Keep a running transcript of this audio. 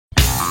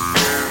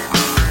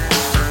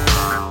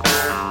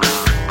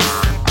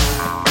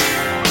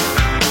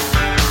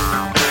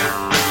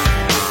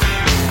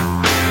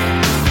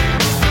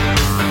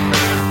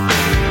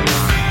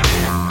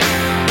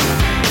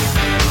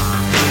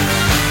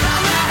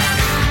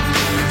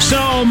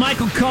Oh,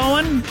 Michael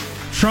Cohen,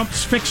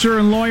 Trump's fixer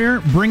and lawyer,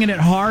 bringing it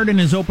hard in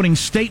his opening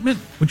statement,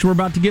 which we're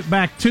about to get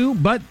back to.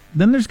 But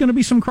then there's going to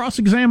be some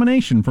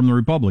cross-examination from the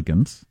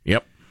Republicans.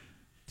 Yep.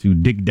 To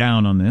dig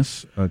down on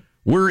this.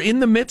 We're in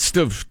the midst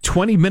of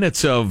 20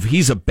 minutes of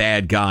he's a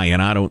bad guy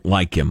and I don't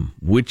like him,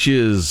 which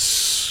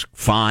is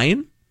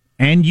fine.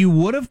 And you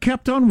would have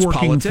kept on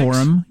working for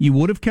him. You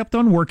would have kept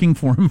on working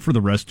for him for the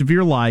rest of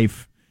your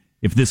life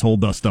if this whole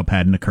dust-up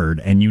hadn't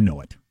occurred, and you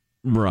know it.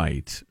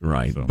 Right.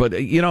 So. But,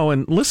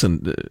 and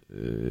listen,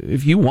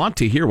 if you want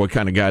to hear what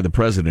kind of guy the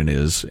president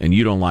is and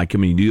you don't like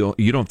him and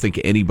you don't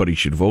think anybody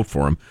should vote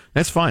for him,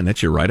 that's fine.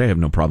 That's your right. I have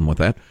no problem with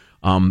that.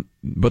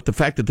 But the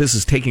fact that this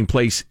is taking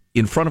place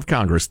in front of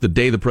Congress the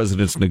day the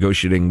president's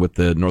negotiating with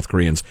the North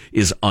Koreans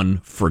is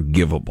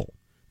unforgivable.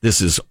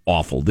 This is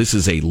awful. This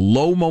is a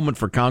low moment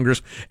for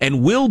Congress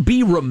and will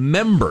be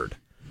remembered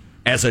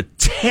as a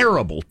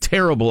terrible,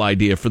 terrible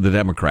idea for the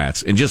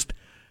Democrats and just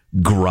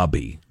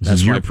grubby.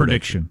 That's your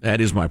prediction. That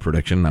is my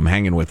prediction. I'm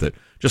hanging with it.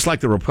 Just like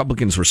the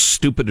Republicans were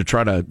stupid to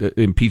try to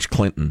impeach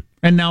Clinton.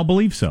 And now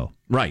believe so.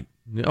 Right.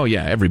 Oh,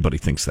 yeah, everybody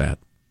thinks that.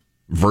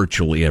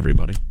 Virtually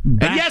everybody.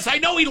 And yes, I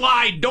know he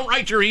lied. Don't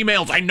write your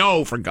emails. I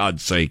know, for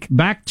God's sake.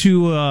 Back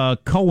to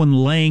Cohen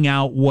laying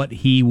out what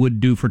he would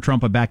do for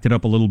Trump. I backed it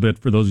up a little bit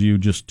for those of you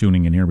just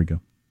tuning in. Here we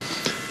go.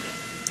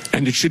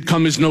 And it should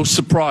come as no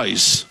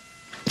surprise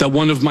that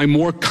one of my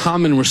more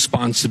common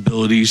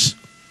responsibilities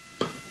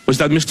was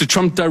that Mr.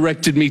 Trump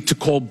directed me to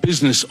call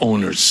business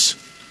owners,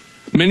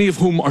 many of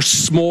whom are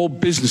small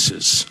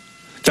businesses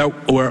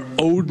that were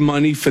owed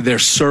money for their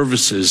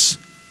services,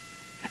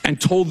 and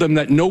told them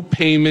that no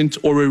payment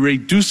or a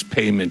reduced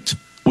payment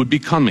would be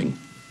coming.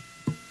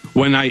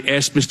 When I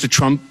asked Mr.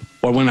 Trump,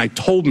 or when I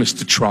told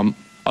Mr. Trump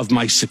of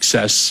my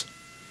success,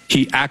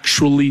 he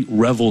actually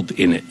reveled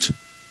in it.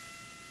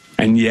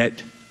 And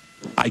yet,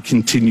 I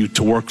continued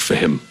to work for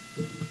him.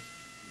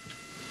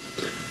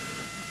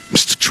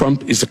 Mr.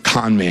 Trump is a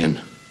con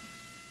man.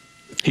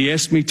 He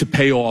asked me to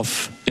pay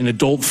off an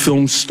adult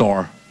film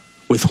star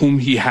with whom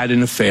he had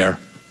an affair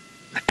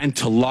and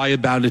to lie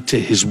about it to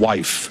his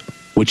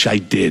wife, which I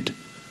did.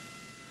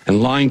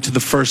 And lying to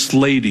the First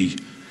Lady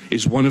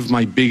is one of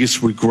my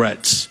biggest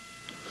regrets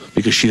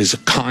because she is a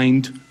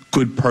kind,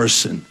 good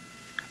person,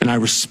 and I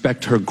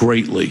respect her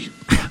greatly.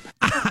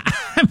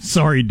 I'm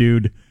sorry,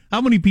 dude. How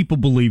many people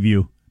believe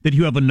you? That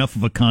you have enough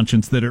of a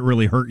conscience that it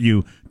really hurt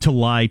you to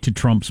lie to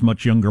Trump's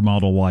much younger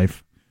model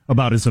wife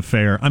about his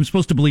affair? I'm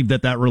supposed to believe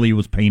that really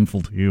was painful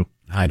to you.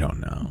 I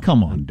don't know.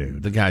 Come on,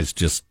 dude. The guy's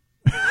just...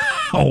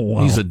 wow.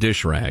 He's a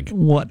dish rag.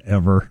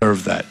 Whatever.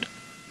 Of that.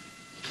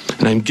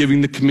 And I'm giving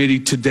the committee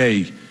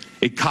today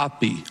a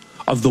copy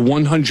of the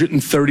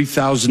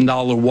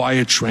 $130,000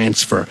 wire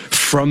transfer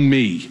from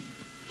me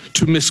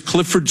to Miss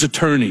Clifford's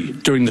attorney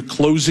during the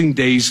closing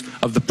days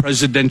of the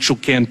presidential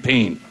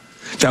campaign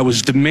that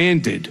was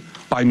demanded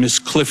by Miss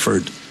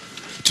Clifford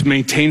to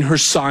maintain her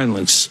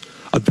silence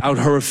about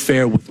her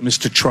affair with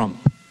Mr. Trump.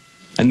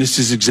 And this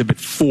is Exhibit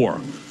 4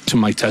 to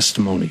my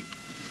testimony.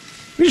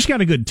 We just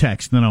got a good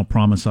text, then I'll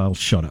promise I'll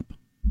shut up.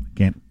 I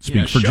can't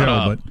speak for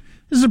Joe, but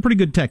this is a pretty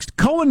good text.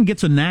 Cohen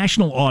gets a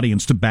national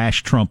audience to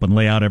bash Trump and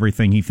lay out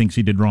everything he thinks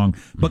he did wrong.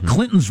 But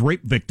Clinton's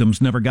rape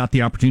victims never got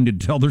the opportunity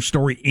to tell their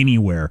story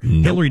anywhere.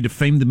 Nope. Hillary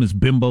defamed them as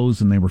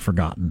bimbos, and they were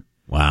forgotten.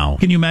 Wow.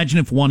 Can you imagine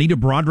if Juanita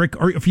Broderick,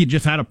 or if you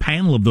just had a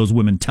panel of those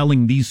women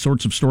telling these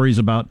sorts of stories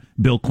about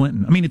Bill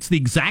Clinton? I mean, it's the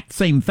exact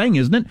same thing,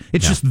 isn't it?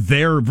 It's just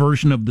their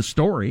version of the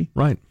story.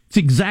 Right. It's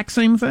the exact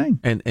same thing.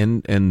 And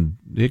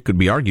it could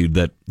be argued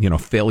that,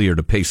 failure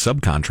to pay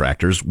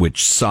subcontractors,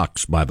 which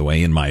sucks, by the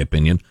way, in my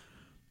opinion,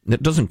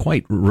 it doesn't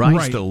quite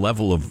rise to the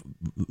level of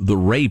the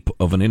rape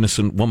of an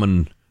innocent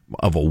woman,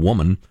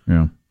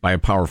 by a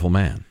powerful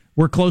man.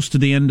 We're close to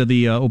the end of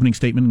the opening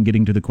statement and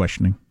getting to the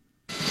questioning.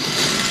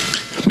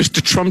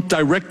 Mr. Trump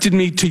directed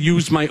me to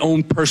use my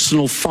own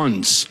personal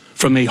funds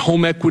from a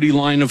home equity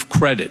line of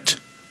credit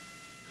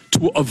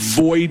to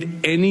avoid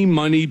any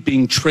money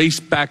being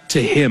traced back to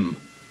him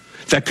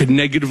that could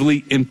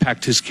negatively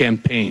impact his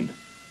campaign.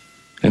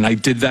 And I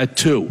did that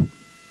too,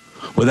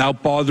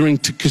 without bothering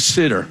to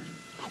consider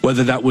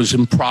whether that was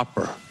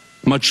improper,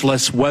 much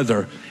less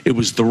whether it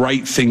was the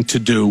right thing to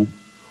do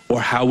or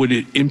how would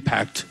it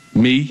impact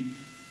me,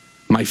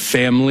 my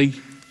family,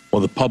 or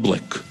the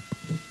public.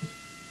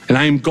 And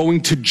I am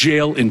going to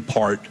jail in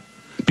part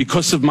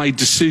because of my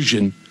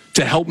decision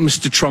to help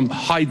Mr. Trump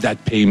hide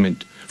that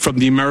payment from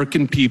the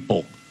American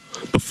people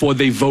before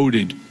they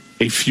voted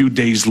a few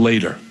days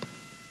later.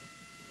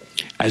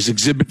 As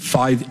Exhibit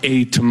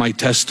 5A to my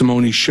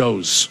testimony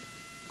shows,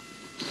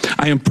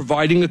 I am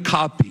providing a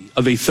copy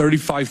of a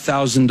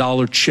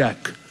 $35,000 check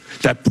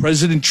that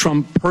President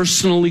Trump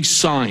personally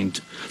signed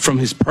from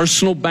his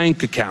personal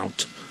bank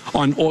account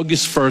on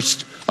August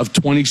 1st of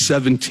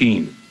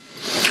 2017.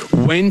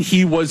 When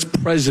he was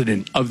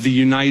president of the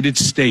United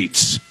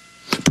States,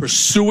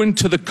 pursuant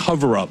to the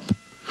cover-up,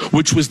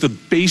 which was the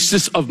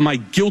basis of my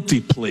guilty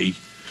plea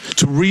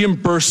to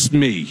reimburse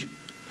me,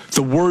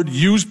 the word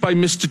used by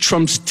Mr.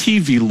 Trump's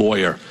TV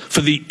lawyer for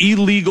the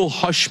illegal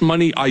hush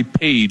money I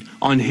paid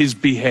on his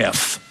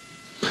behalf.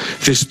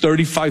 This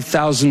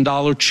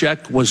 $35,000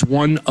 check was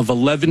one of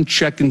 11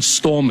 check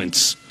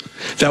installments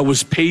that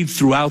was paid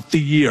throughout the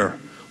year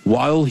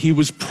while he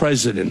was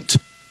president.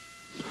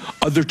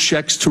 Other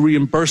checks to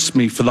reimburse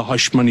me for the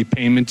hush money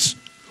payments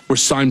were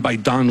signed by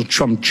Donald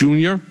Trump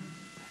Jr.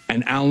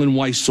 and Alan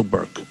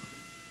Weisselberg.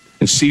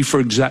 And see for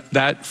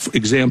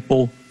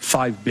example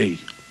 5B.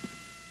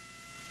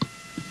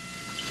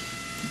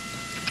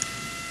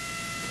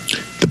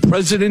 The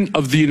President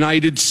of the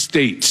United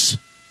States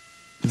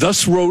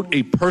thus wrote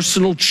a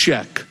personal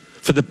check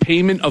for the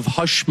payment of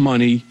hush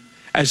money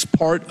as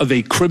part of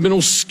a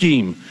criminal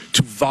scheme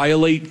to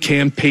violate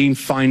campaign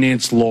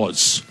finance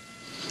laws.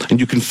 And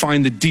you can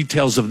find the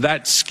details of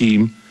that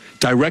scheme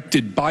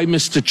directed by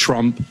Mr.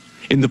 Trump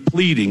in the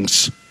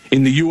pleadings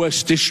in the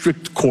U.S.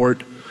 District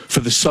Court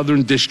for the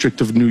Southern District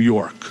of New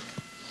York.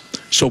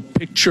 So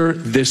picture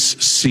this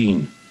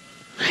scene.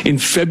 In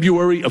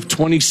February of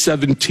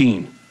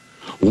 2017,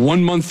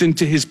 1 month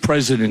into his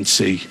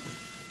presidency,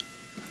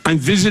 I'm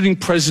visiting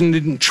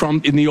President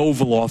Trump in the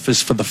Oval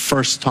Office for the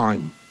first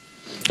time,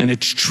 and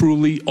it's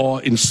truly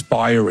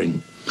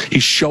awe-inspiring.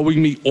 He's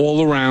showing me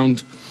all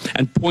around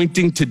and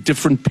pointing to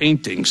different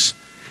paintings,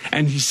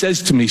 and he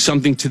says to me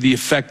something to the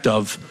effect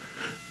of,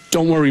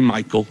 "Don't worry,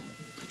 Michael,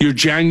 your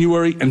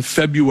January and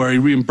February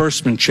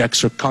reimbursement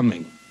checks are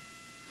coming."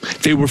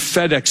 They were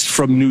FedExed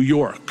from New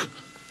York,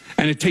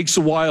 and it takes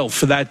a while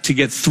for that to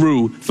get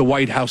through the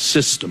White House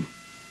system.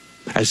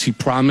 As he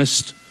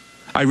promised,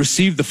 I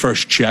received the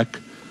first check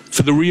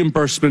for the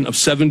reimbursement of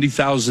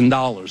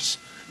 $70,000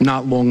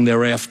 not long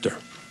thereafter.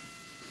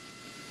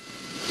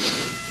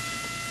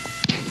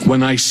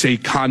 When I say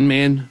con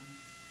man,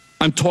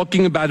 I'm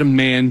talking about a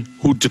man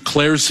who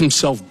declares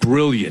himself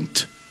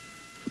brilliant,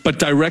 but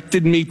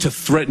directed me to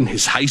threaten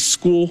his high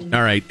school,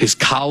 his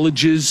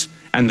colleges,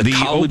 and the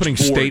college opening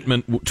board.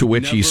 Statement to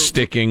which he's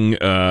sticking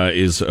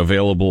is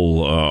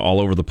available all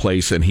over the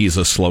place, and he's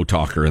a slow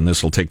talker, and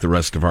this will take the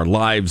rest of our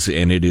lives,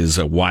 and it is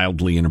a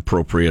wildly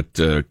inappropriate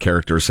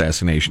character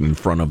assassination in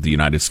front of the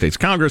United States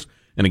Congress.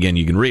 And again,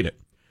 you can read it.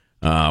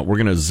 We're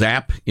going to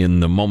zap in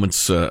the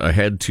moments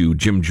ahead to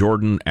Jim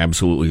Jordan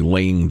absolutely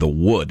laying the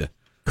wood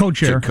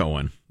Co-chair to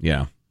Cohen.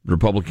 Yeah.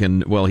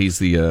 Republican, well, he's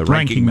the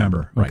ranking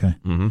member. Right. Okay.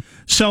 Mm-hmm.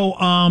 So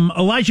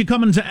Elijah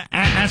Cummings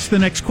asked the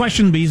next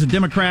question, but he's a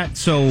Democrat,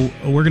 so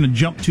we're going to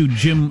jump to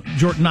Jim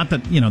Jordan. Not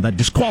that that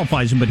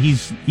disqualifies him, but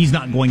he's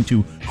not going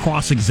to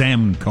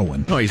cross-examine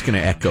Cohen. No, he's going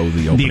to echo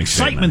the opening The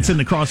excitement's statement. in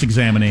the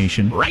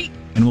cross-examination. Right.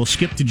 And we'll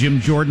skip to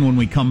Jim Jordan when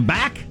we come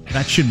back.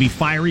 That should be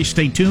fiery.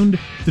 Stay tuned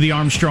to the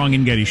Armstrong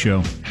and Getty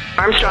Show.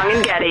 Armstrong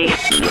and Getty.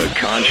 The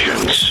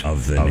conscience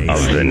of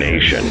the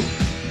nation.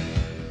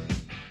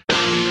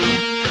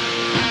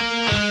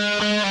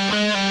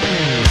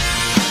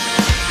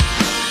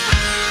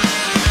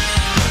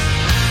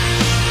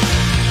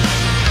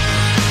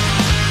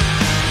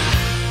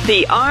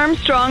 The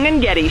Armstrong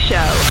and Getty Show.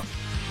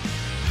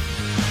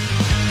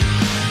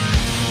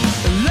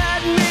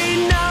 Let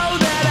me know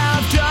that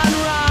I've done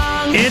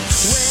wrong.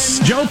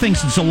 Joe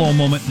thinks it's a low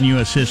moment in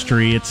U.S.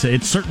 history. It's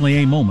certainly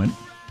a moment.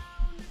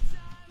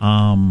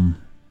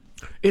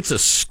 It's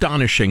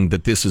astonishing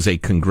that this is a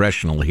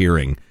congressional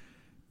hearing.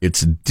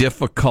 It's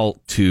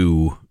difficult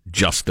to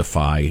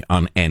justify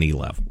on any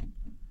level.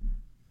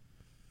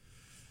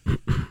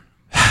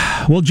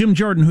 Well, Jim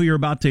Jordan, who you're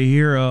about to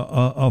hear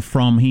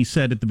from, he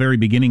said at the very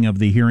beginning of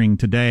the hearing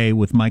today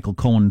with Michael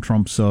Cohen,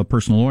 Trump's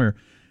personal lawyer,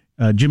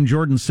 Jim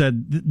Jordan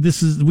said,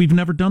 we've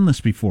never done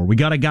this before. We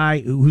got a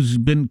guy who's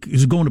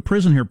going to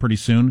prison here pretty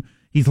soon.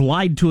 He's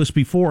lied to us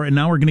before, and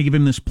now we're going to give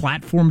him this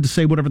platform to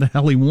say whatever the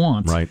hell he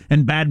wants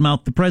and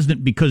badmouth the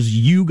president because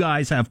you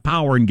guys have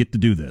power and get to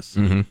do this.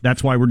 Mm-hmm.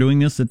 That's why we're doing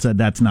this.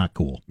 That's not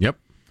cool. Yep.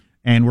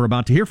 And we're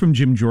about to hear from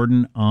Jim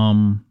Jordan,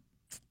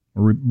 a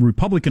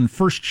Republican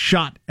first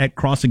shot at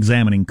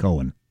cross-examining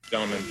Cohen.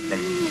 Gentleman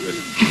ranking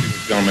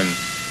member.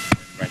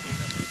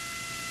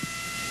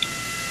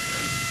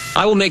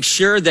 I will make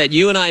sure that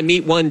you and I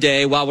meet one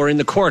day while we're in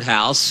the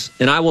courthouse,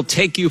 and I will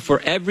take you for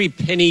every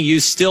penny you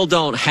still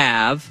don't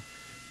have,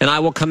 and I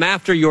will come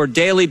after your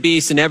Daily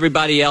Beast and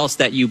everybody else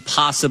that you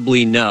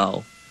possibly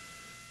know.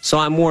 So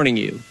I'm warning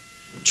you,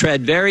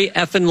 tread very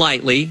effing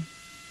lightly,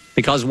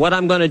 because what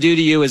I'm going to do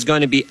to you is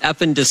going to be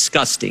effing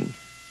disgusting.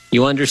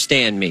 You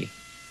understand me?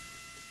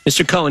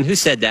 Mr. Cohen, who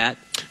said that?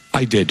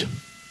 I did.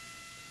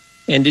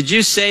 And did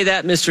you say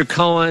that, Mr.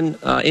 Cohen,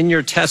 in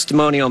your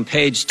testimony on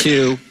page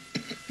 2?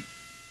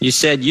 You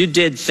said you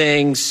did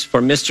things for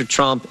Mr.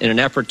 Trump in an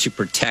effort to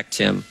protect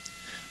him.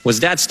 Was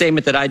that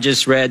statement that I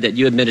just read that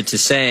you admitted to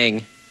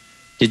saying,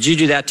 did you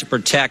do that to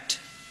protect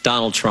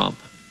Donald Trump?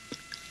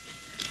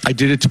 I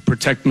did it to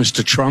protect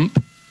Mr.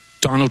 Trump,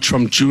 Donald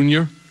Trump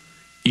Jr.,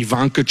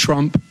 Ivanka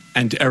Trump,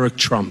 and Eric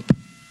Trump.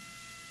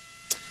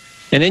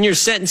 And in your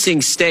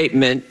sentencing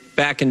statement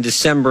back in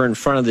December in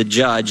front of the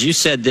judge, you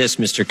said this,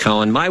 Mr.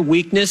 Cohen, my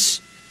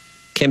weakness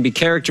can be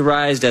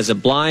characterized as a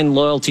blind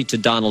loyalty to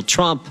Donald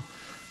Trump,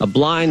 a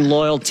blind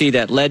loyalty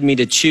that led me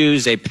to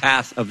choose a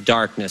path of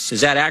darkness. Is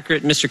that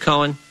accurate, Mr.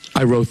 Cohen?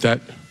 I wrote that.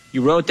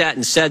 You wrote that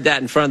and said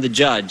that in front of the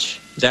judge.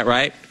 Is that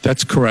right?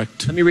 That's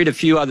correct. Let me read a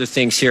few other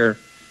things here,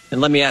 and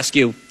let me ask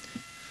you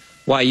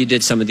why you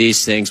did some of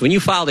these things. When you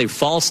filed a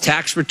false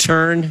tax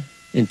return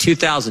in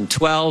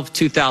 2012,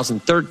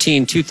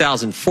 2013,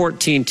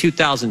 2014,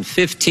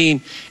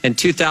 2015, and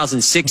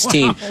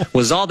 2016,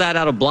 was all that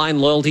out of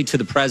blind loyalty to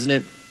the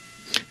president?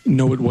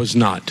 No, it was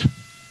not.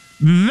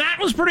 That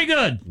was pretty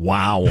good.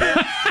 Wow.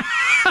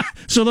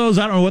 So those,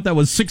 I don't know what that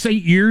was,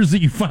 6-8 years that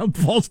you filed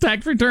false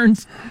tax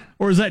returns?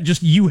 Or is that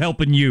just you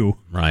helping you?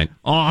 Right.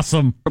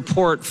 Awesome.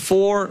 Report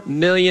 $4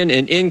 million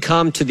in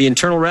income to the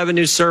Internal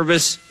Revenue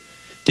Service.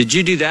 Did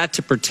you do that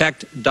to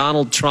protect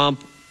Donald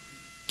Trump?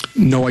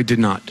 No, I did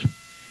not.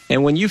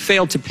 And when you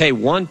failed to pay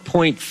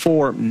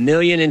 $1.4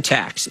 million in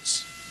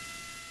taxes,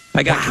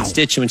 I got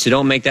constituents who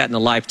don't make that in a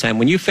lifetime.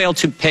 When you failed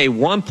to pay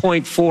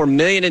 $1.4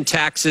 million in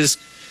taxes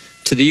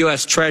to the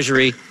U.S.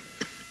 Treasury,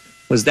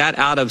 was that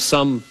out of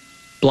some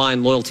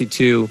blind loyalty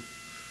to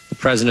the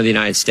President of the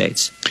United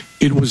States?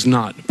 It was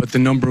not, but the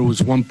number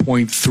was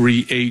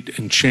 1.38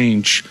 and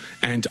change,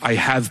 and I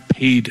have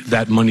paid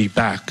that money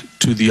back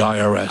to the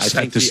IRS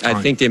at this time.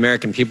 I think the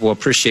American people will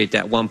appreciate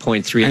that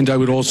 1.3. And I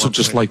would also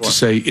just like to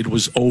say it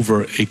was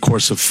over a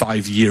course of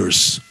 5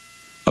 years,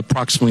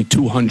 approximately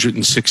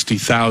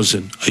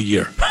 $260,000 a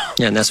year.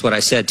 Yeah, and that's what I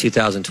said,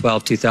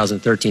 2012,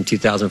 2013,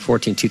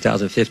 2014,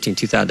 2015,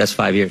 2000, that's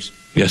 5 years.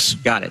 Yes.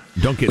 Got it.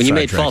 Don't get When you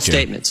made sidetracked, false Jim.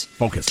 statements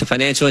Focus. to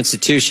financial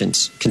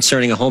institutions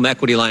concerning a home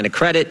equity line of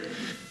credit,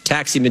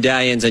 taxi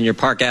medallions, and your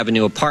Park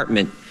Avenue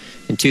apartment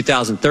in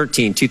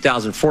 2013,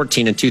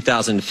 2014, and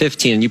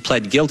 2015, and you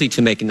pled guilty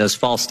to making those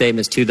false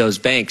statements to those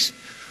banks,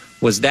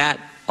 was that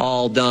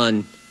all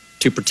done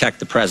to protect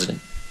the president?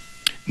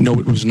 No,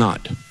 it was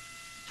not.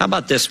 How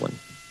about this one?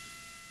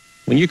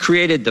 When you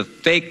created the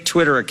fake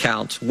Twitter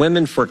account,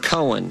 Women for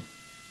Cohen,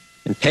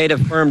 and paid a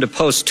firm to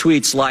post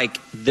tweets like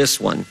this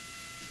one.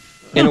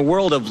 In a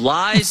world of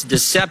lies,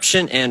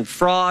 deception, and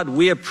fraud,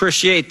 we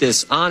appreciate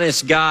this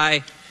honest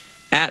guy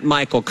at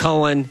Michael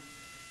Cohen,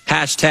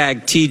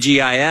 hashtag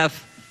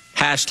TGIF,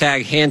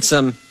 hashtag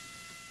handsome,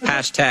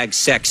 hashtag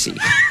sexy.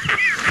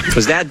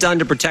 Was that done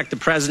to protect the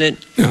president?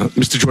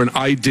 Mr. Jordan,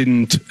 I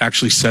didn't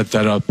actually set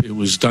that up. It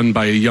was done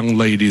by a young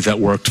lady that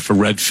worked for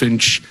Red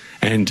Finch,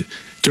 and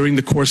during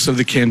the course of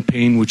the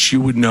campaign, which you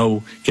would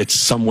know gets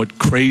somewhat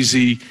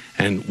crazy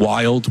and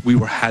wild, we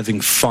were having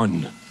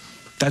fun.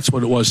 That's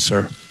what it was,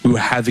 sir. We were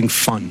having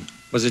fun.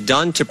 Was it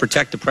done to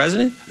protect the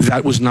president?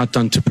 That was not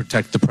done to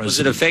protect the president. Was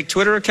it a fake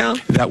Twitter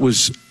account? That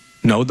was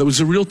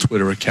a real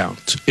Twitter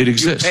account. It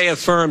exists. You pay a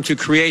firm to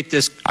create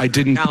this I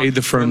didn't pay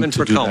the firm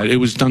to do that. It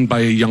was done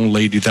by a young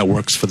lady that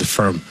works for the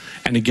firm.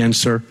 And again,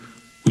 sir,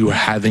 we were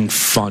having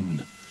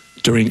fun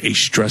during a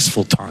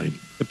stressful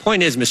time. The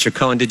point is, Mr.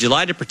 Cohen, did you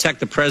lie to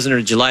protect the president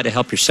or did you lie to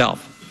help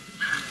yourself?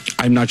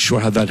 I'm not sure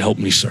how that helped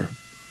me, sir.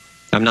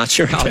 I'm not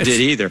sure how it did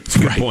either.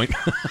 Good point.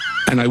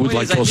 And I would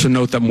like to also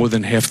note that more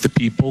than half the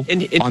people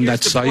on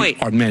that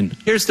site are men.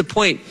 Here's the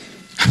point.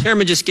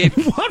 Chairman just gave...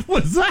 What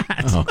was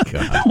that? Oh,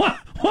 God.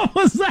 What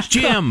was that?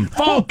 Jim,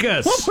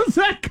 focus. What was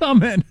that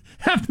comment?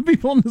 Half the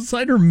people on the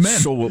site are men.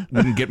 So it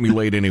wouldn't get me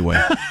laid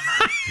anyway.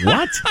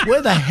 What?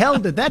 Where the hell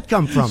did that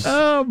come from?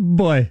 Oh,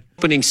 boy.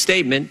 Opening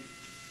statement,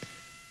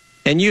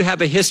 and you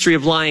have a history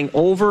of lying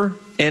over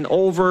and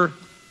over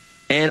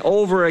and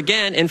over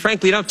again, and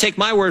frankly, you don't take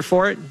my word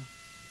for it.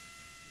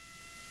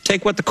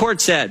 Take what the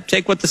court said.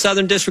 Take what the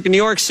Southern District of New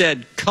York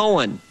said.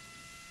 Cohen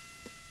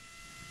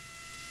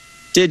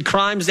did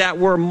crimes that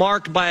were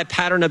marked by a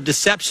pattern of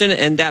deception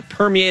and that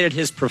permeated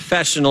his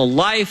professional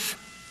life.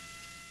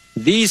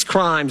 These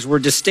crimes were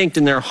distinct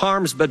in their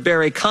harms, but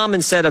bear a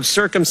common set of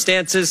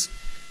circumstances.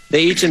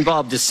 They each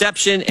involved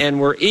deception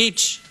and were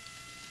each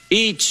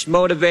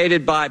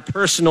motivated by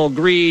personal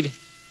greed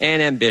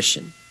and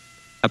ambition.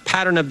 A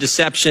pattern of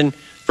deception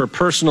for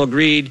personal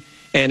greed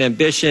and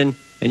ambition.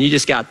 And you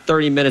just got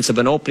 30 minutes of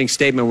an opening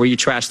statement where you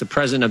trashed the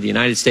President of the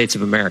United States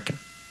of America.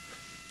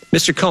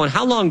 Mr. Cohen,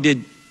 how long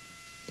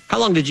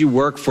did you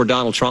work for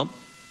Donald Trump?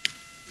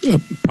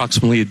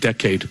 Approximately a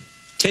decade.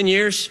 10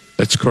 years?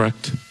 That's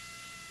correct.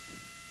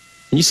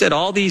 And you said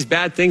all these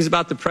bad things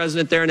about the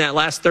President there in that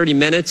last 30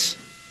 minutes,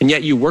 and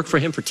yet you worked for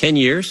him for 10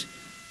 years?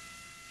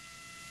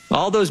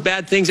 All those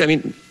bad things, I mean,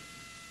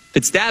 if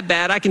it's that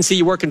bad, I can see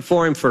you working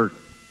for him for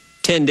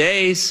 10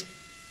 days,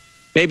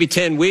 maybe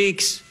 10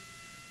 weeks.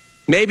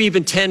 Maybe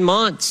even 10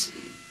 months.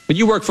 But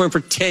you worked for him for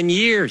 10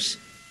 years.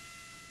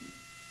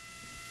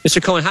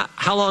 Mr. Cohen,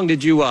 how long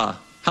did you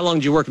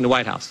work in the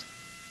White House?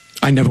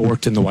 I never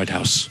worked in the White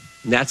House.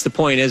 And that's the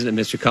point, isn't it,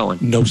 Mr. Cohen?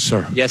 No,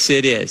 sir. Yes,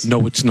 it is.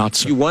 No, it's not,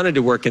 sir. You wanted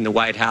to work in the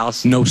White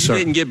House. No, sir. You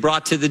didn't get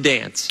brought to the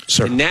dance.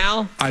 Sir. And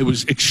now? I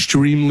was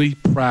extremely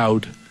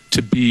proud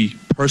to be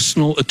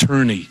personal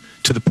attorney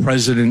to the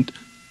President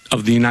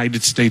of the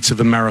United States of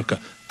America.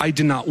 I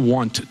did not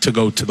want to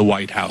go to the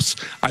White House.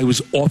 I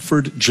was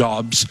offered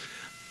jobs.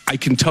 I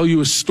can tell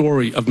you a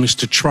story of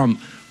Mr. Trump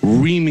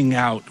reaming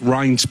out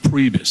Reince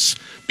Priebus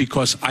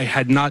because I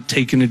had not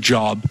taken a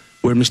job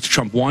where Mr.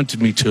 Trump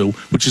wanted me to,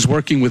 which is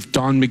working with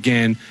Don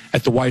McGahn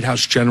at the White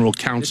House General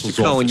Counsel's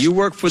Mr. Cohen, office. you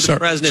work for the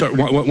President.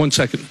 Sir, one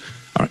second.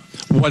 All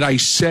right. What I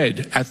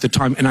said at the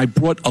time, and I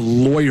brought a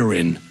lawyer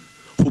in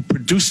who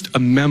produced a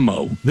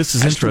memo. This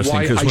is interesting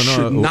because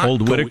when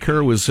old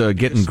Whitaker was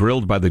getting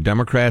grilled by the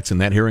Democrats in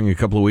that hearing a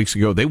couple of weeks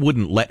ago, they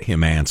wouldn't let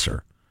him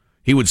answer.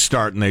 He would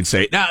start and they'd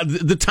say, "Now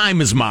the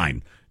time is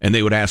mine," and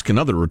they would ask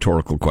another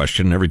rhetorical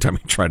question. Every time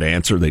he tried to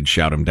answer, they'd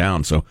shout him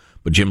down.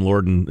 But Jim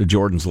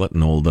Jordan's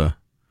letting old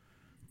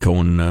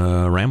Cohen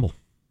ramble.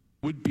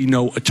 Would be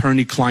no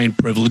attorney-client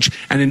privilege,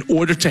 and in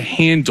order to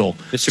handle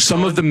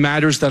some of the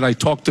matters that I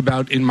talked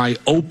about in my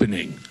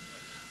opening,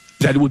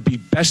 that it would be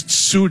best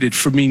suited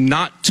for me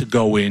not to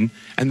go in,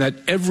 and that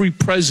every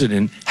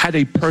president had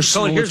a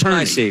personal Cohen, here's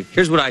attorney.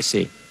 Here's what I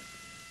see.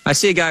 I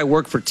see a guy who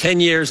worked for 10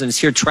 years and is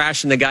here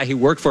trashing the guy he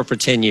worked for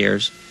 10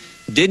 years,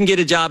 didn't get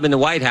a job in the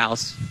White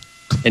House,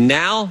 and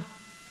now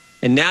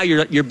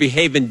you're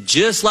behaving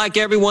just like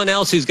everyone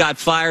else who's got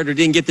fired or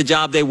didn't get the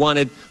job they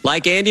wanted,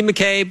 like Andy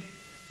McCabe,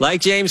 like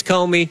James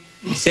Comey,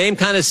 same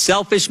kind of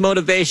selfish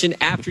motivation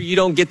after you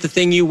don't get the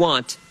thing you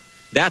want.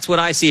 That's what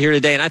I see here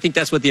today, and I think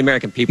that's what the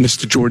American people...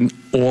 Mr. Jordan,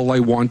 all I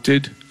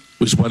wanted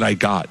was what I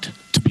got,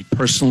 to be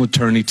personal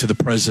attorney to the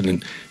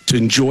president, to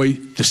enjoy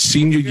the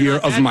senior year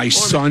of my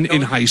son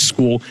in high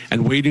school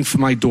and waiting for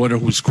my daughter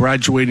who's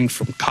graduating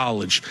from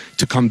college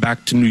to come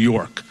back to New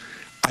York.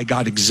 I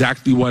got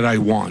exactly what I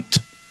want.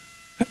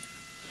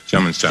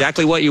 Gentlemen,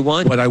 exactly what you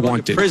want? What I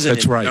wanted.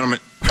 That's right. Gentlemen.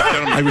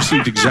 I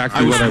received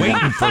exactly what I wanted. I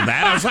was waiting for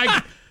that. I was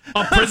like,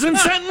 a prison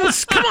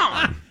sentence? Come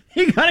on.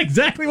 You got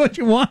exactly what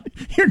you want.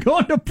 You're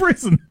going to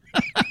prison.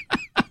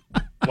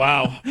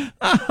 Wow.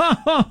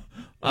 Oh,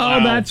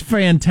 that's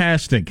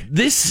fantastic.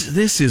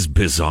 This is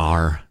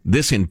bizarre.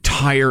 This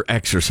entire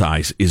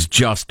exercise is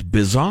just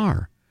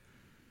bizarre.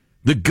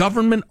 The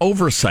Government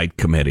Oversight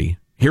Committee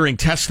hearing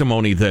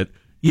testimony that,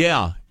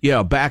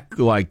 back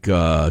like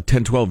 10,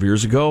 12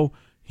 years ago,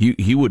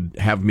 he would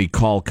have me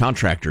call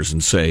contractors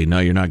and say, no,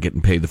 you're not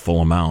getting paid the full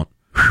amount.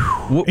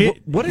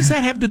 What does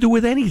that have to do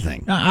with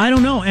anything? I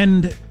don't know.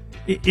 And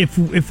if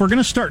we're going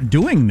to start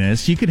doing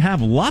this, you could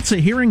have lots of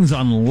hearings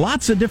on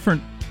lots of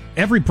different,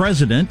 every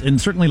president, and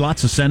certainly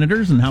lots of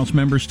senators and House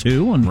members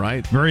too, and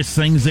various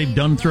things they've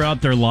done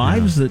throughout their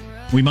lives that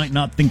we might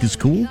not think is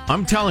cool.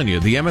 I'm telling you,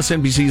 the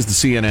MSNBCs,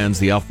 the CNNs,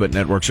 the Alphabet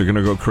Networks are going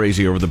to go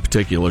crazy over the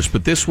particulars,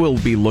 but this will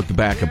be looked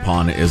back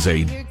upon as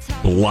a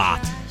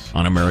blot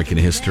on American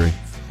history.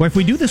 Well, if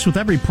we do this with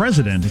every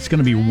president, it's going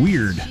to be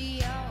weird.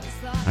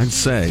 I'd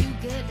say.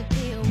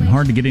 And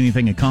hard to get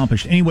anything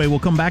accomplished. Anyway, we'll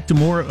come back to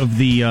more of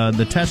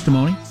the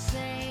testimony.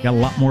 Got a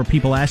lot more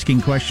people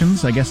asking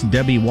questions. I guess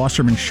Debbie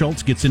Wasserman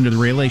Schultz gets into the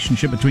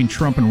relationship between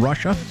Trump and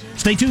Russia.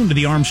 Stay tuned to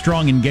the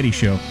Armstrong and Getty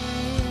Show.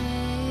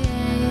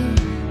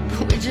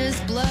 We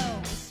just blow.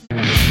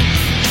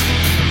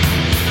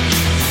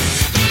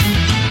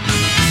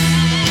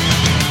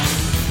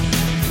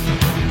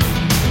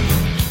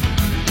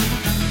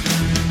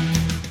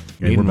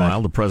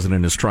 Meanwhile, the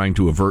president is trying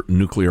to avert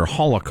nuclear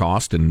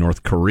holocaust in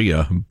North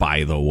Korea,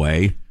 by the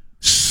way.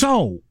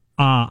 So,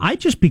 I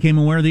just became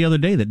aware the other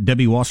day that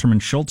Debbie Wasserman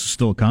Schultz is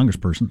still a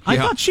congressperson. I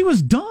thought she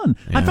was done.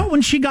 Yeah. I thought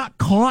when she got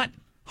caught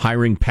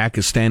hiring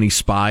Pakistani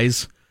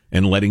spies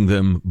and letting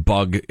them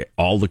bug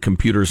all the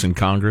computers in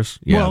Congress.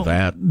 Yeah,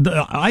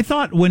 well, I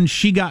thought when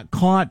she got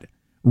caught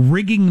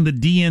rigging the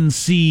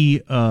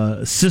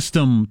DNC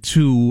system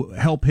to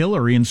help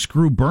Hillary and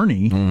screw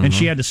Bernie, and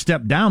she had to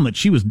step down, that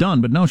she was done.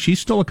 But no, she's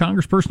still a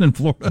congressperson in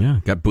Florida. Yeah,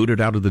 got booted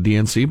out of the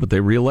DNC, but they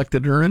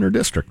reelected her in her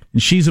district.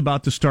 And she's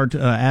about to start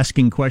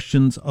asking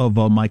questions of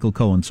Michael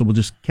Cohen. So we'll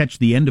just catch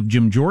the end of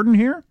Jim Jordan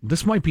here.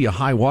 This might be a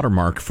high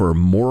watermark for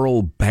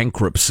moral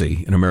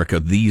bankruptcy in America,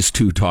 these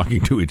two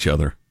talking to each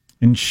other.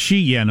 And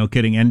no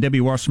kidding. And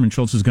Debbie Wasserman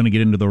Schultz is going to get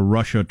into the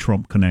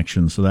Russia-Trump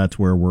connection, so that's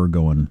where we're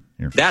going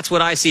here. That's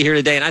what I see here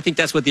today, and I think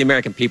that's what the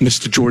American people...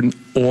 Mr. Jordan,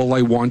 all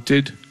I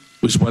wanted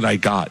was what I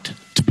got,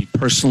 to be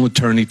personal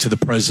attorney to the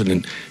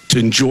president, to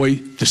enjoy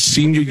the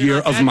senior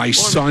year of my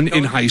son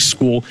in high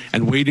school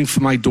and waiting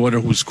for my daughter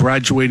who's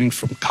graduating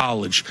from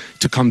college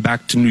to come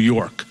back to New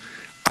York.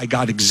 I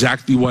got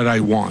exactly what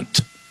I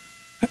want.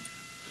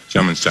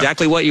 Gentlemen, stop.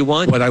 Exactly what you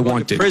want? What I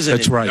wanted.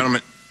 That's right.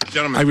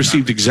 Gentlemen, I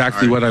received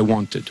exactly what I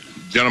wanted.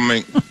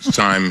 Gentlemen's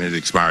time has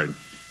expired.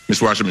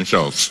 Ms. Wasserman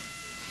Schultz.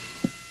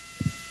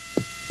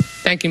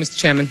 Thank you, Mr.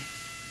 Chairman.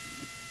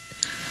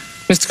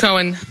 Mr.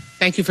 Cohen,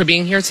 thank you for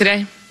being here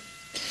today.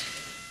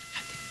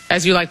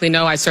 As you likely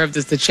know, I served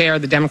as the chair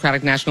of the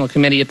Democratic National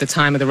Committee at the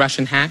time of the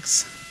Russian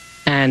hacks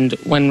and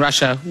when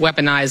Russia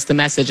weaponized the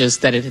messages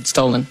that it had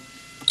stolen.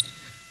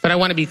 But I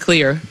want to be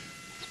clear.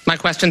 My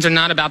questions are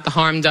not about the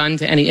harm done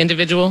to any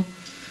individual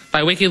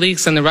by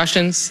WikiLeaks and the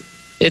Russians.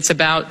 It's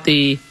about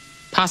the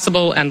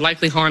possible and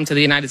likely harm to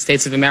the United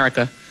States of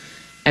America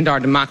and our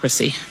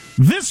democracy.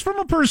 This from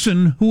a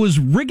person who was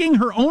rigging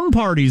her own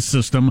party's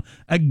system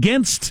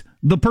against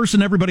the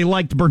person everybody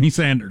liked, Bernie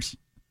Sanders.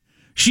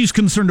 She's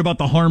concerned about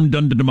the harm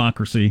done to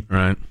democracy.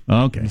 Right.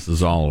 Okay. This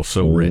is all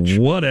so rich.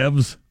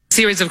 Whatevs.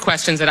 Series of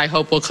questions that I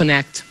hope will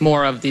connect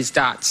more of these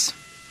dots.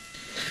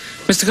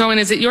 Mr. Cohen,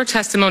 is it your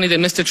testimony that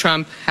Mr.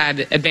 Trump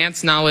had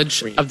advanced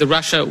knowledge of the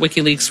Russia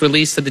WikiLeaks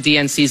release of the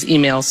DNC's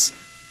emails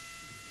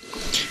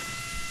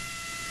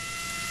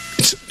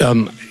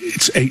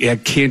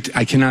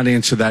I cannot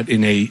answer that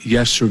in a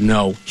yes or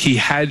no. He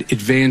had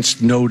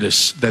advanced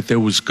notice that there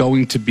was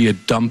going to be a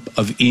dump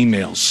of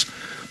emails,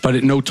 but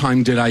at no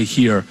time did I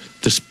hear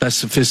the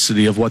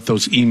specificity of what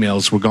those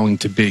emails were going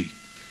to be.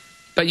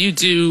 But you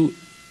do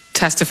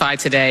testify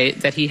today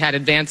that he had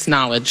advanced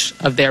knowledge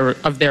of their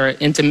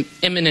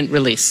imminent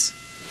release.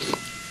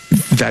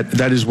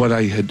 That is what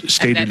I had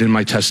stated in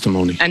my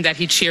testimony. And that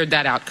he cheered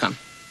that outcome.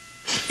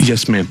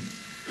 Yes, ma'am.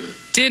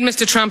 Did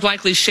Mr. Trump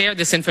likely share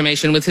this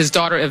information with his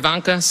daughter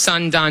Ivanka,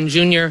 son Don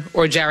Jr.,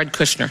 or Jared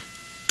Kushner?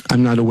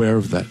 I'm not aware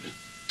of that.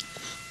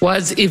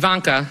 Was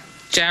Ivanka,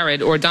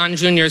 Jared, or Don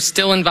Jr.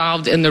 still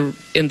involved in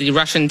the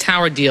Russian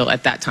tower deal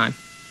at that time?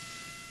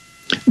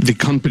 The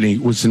company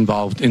was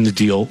involved in the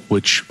deal,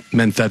 which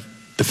meant that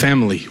the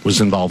family was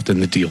involved in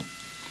the deal.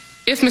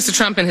 If Mr.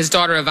 Trump and his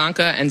daughter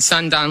Ivanka and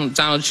son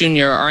Donald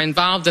Jr. are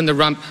involved in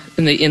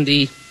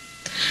the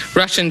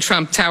Russian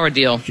Trump tower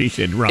deal, she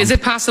said rump. Is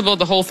it possible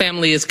the whole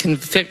family is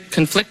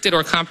conflicted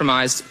or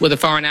compromised with a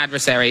foreign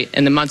adversary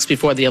in the months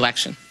before the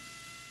election?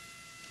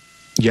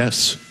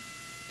 Yes.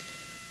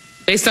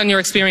 Based on your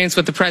experience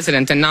with the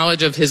president and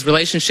knowledge of his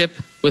relationship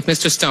with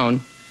Mr.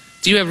 Stone,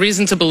 do you have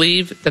reason to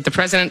believe that the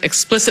president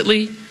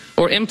explicitly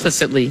or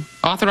implicitly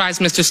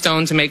authorized Mr.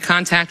 Stone to make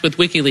contact with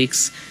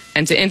WikiLeaks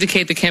and to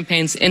indicate the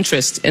campaign's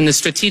interest in the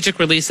strategic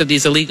release of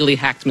these illegally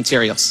hacked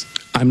materials?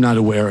 I'm not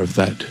aware of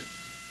that.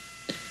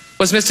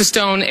 Was Mr.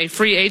 Stone a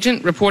free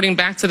agent reporting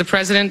back to the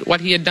president what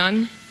he had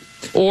done?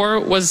 Or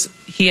was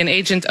he an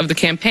agent of the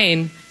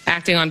campaign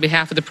acting on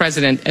behalf of the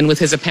president and with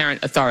his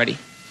apparent authority?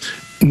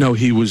 No,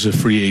 he was a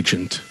free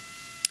agent.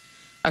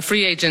 A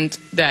free agent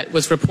that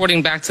was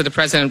reporting back to the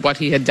president what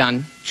he had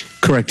done?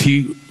 Correct.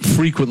 He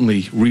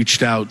frequently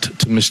reached out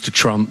to Mr.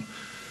 Trump,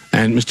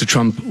 and Mr.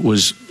 Trump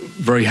was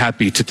very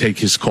happy to take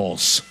his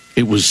calls.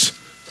 It was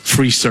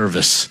free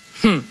service.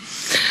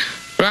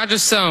 Roger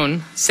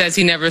Stone says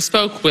he never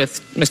spoke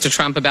with Mr.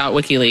 Trump about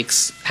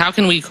WikiLeaks. How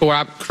can we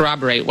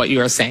corroborate what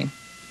you are saying?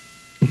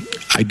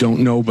 I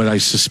don't know, but I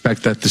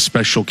suspect that the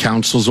special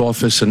counsel's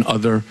office and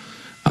other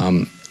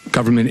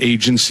government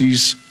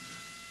agencies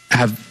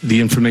have the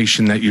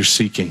information that you're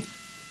seeking.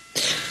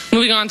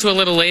 Moving on to a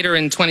little later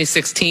in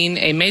 2016,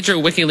 a major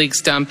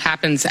WikiLeaks dump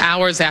happens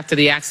hours after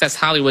the Access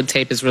Hollywood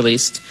tape is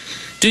released.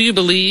 Do you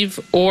believe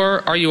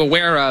or are you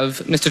aware of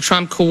Mr.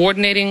 Trump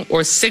coordinating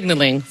or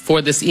signaling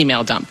for this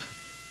email dump?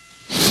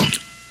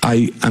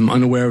 I am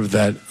unaware of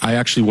that. I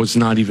actually was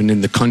not even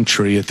in the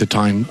country at the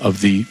time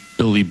of the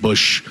Billy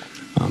Bush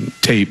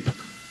tape.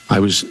 I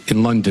was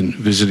in London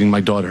visiting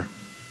my daughter.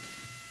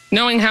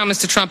 Knowing how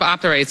Mr. Trump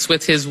operates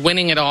with his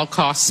winning at all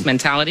costs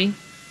mentality,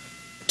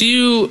 do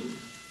you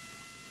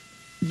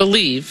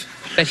believe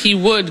that he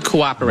would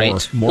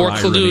cooperate more or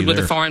collude with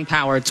a foreign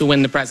power to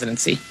win the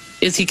presidency?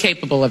 Is he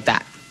capable of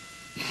that?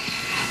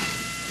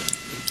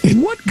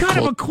 What kind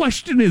of a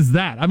question is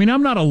that? I mean,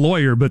 I'm not a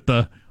lawyer, but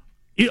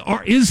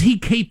is he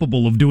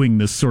capable of doing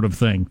this sort of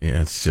thing?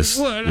 Yeah, it's just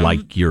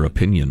like your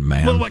opinion,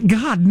 man. Well,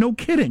 God, no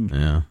kidding.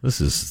 Yeah,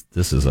 this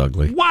is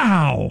ugly.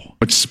 Wow.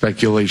 It's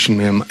speculation,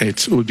 ma'am.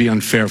 It would be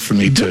unfair for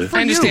me to...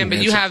 I understand, but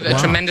you have a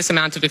tremendous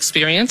amount of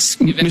experience.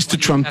 Mr.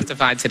 Trump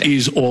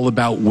is all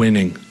about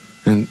winning,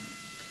 and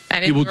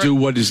he will do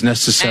what is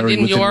necessary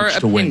within which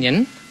to win. In your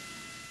opinion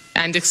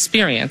and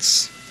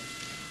experience,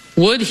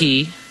 would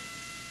he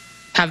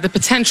have the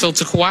potential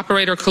to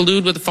cooperate or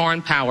collude with a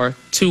foreign power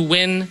to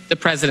win the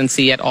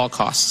presidency at all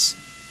costs?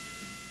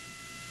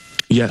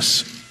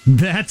 Yes.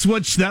 That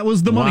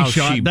was the money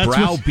shot. She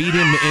browbeat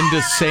him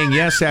into saying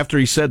yes after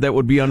he said that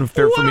would be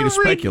unfair for me to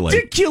speculate. What a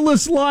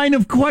ridiculous line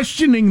of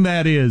questioning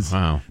that is.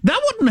 Wow.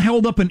 That wouldn't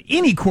held up in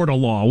any court of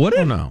law, would it?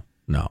 Oh, no.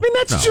 No. I mean,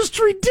 that's just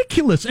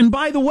ridiculous. And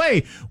by the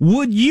way,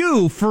 would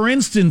you, for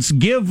instance,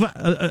 give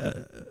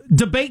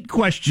debate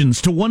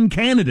questions to one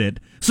candidate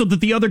so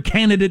that the other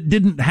candidate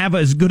didn't have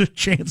as good a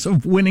chance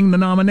of winning the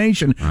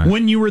nomination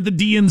when you were the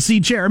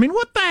DNC chair? I mean,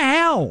 what the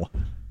hell?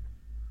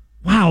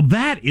 Wow,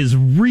 that is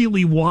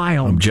really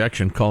wild.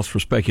 Objection. Calls for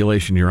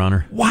speculation, Your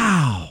Honor.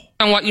 Wow.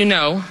 On what you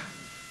know,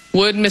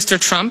 would Mr.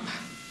 Trump,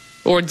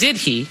 or did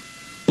he,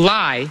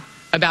 lie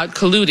about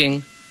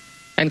colluding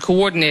and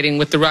coordinating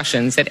with the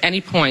Russians at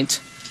any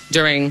point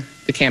during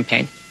the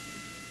campaign?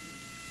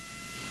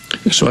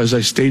 So as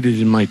I stated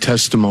in my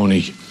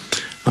testimony,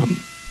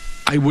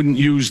 I wouldn't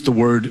use the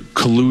word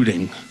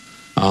colluding.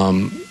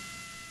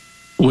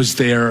 Was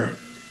there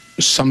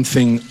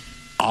something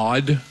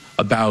odd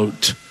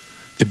about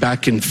the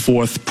back and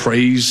forth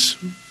praise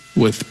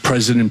with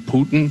President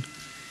Putin?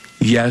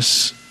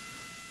 Yes,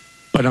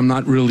 but I'm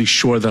not really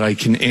sure that I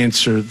can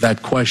answer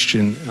that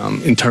question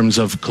in terms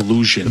of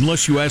collusion.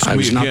 Unless you ask me again, I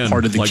was not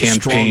part of the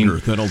campaign.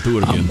 Stronger, then I'll do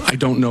it again. I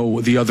don't know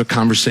the other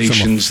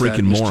conversations that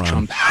Mr.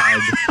 Trump had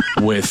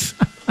with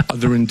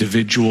other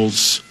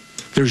individuals.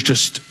 There's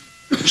just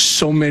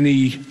so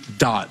many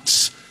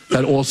dots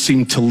that all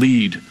seem to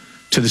lead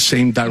to the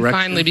same direction. And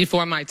finally,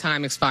 before my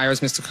time expires,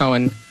 Mr.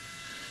 Cohen,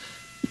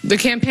 the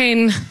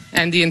campaign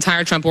and the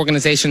entire Trump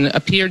organization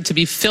appeared to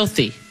be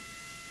filthy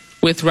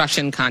with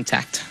Russian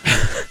contact.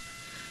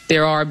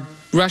 There are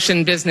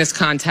Russian business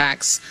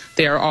contacts.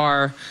 There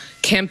are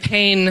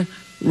campaign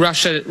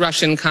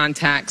Russian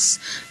contacts.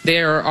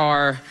 There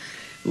are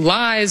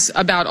lies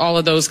about all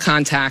of those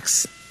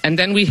contacts. And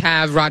then we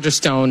have Roger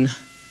Stone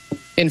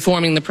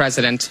informing the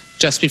president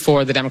just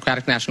before the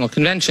Democratic National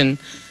Convention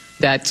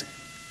that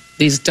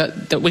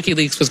that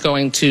WikiLeaks was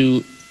going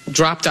to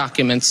drop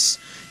documents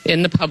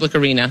in the public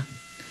arena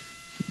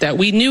that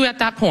we knew at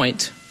that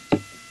point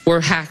were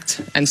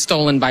hacked and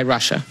stolen by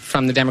Russia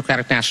from the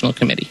Democratic National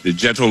Committee. The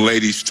gentle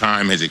lady's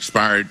time has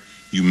expired.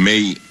 You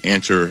may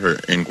answer her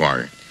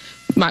inquiry.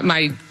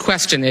 My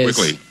question is,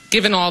 quickly,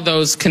 given all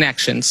those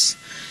connections,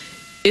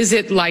 is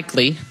it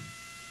likely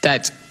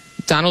that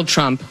Donald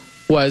Trump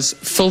was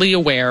fully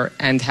aware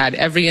and had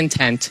every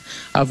intent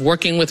of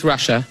working with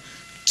Russia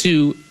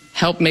to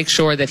help make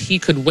sure that he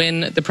could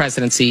win the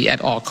presidency at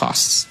all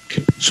costs?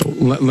 Okay. So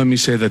let me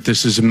say that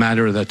this is a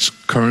matter that's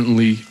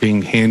currently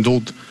being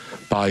handled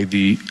by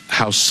the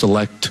House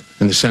Select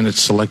and the Senate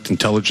Select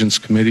Intelligence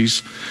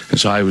Committees. And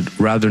so I would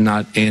rather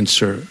not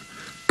answer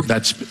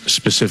that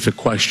specific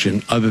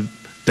question other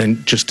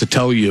than just to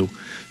tell you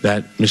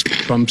that Mr.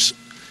 Trump's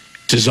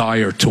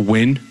desire to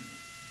win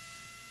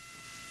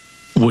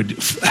would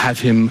have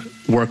him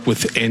work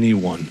with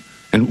anyone.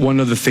 And one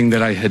other thing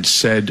that I had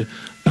said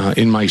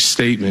in my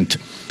statement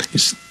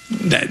is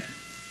that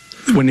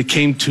when it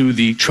came to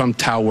the Trump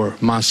Tower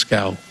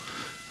Moscow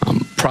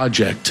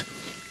project,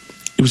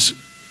 it was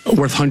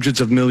worth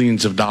hundreds of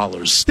millions of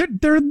dollars.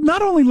 They're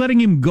not only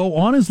letting him go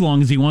on as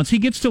long as he wants, he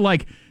gets to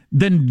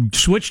then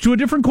switch to a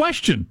different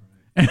question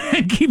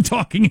and keep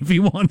talking if he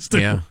wants to.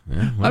 Yeah,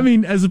 well. I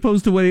mean, as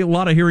opposed to the way a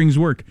lot of hearings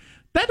work.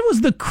 That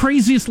was the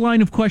craziest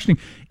line of questioning.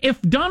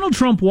 If Donald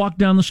Trump walked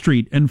down the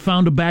street and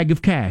found a bag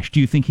of cash, do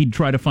you think he'd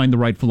try to find the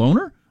rightful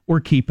owner or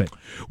keep it?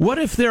 What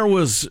if there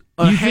was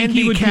a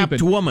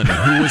handicapped woman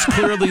who was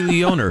clearly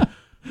the owner?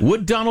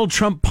 Would Donald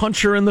Trump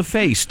punch her in the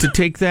face to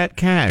take that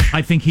cash?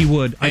 I think he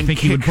would. I think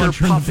he would punch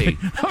her in the face.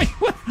 I mean,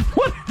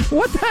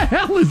 what the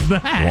hell is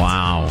that?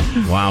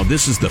 Wow.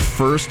 This is the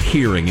first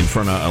hearing in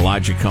front of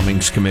Elijah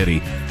Cummings'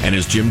 committee. And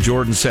as Jim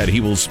Jordan said, he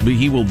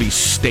will be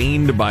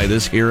stained by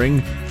this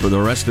hearing for the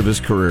rest of his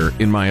career,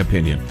 in my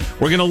opinion.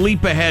 We're going to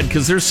leap ahead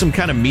because there's some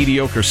kind of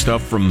mediocre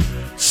stuff from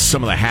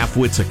some of the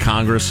half-wits of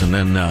Congress and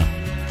then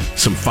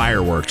some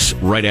fireworks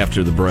right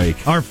after the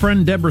break. Our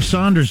friend Deborah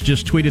Saunders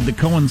just tweeted that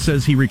Cohen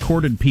says he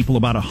recorded people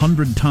about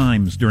 100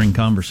 times during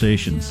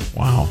conversations.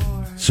 Wow.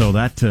 So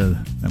that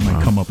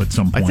might come up at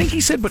some point. I think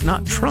he said, but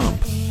not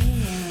Trump.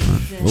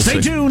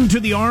 Stay tuned to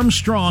the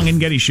Armstrong and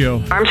Getty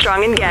Show.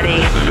 Armstrong and Getty.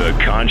 The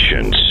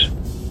conscience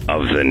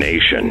of the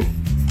nation.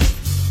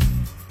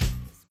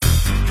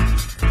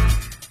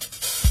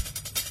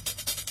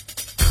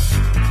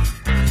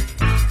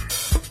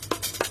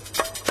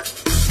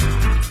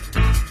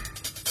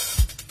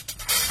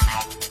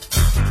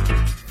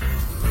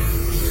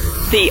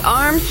 The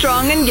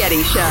Armstrong and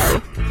Getty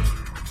Show.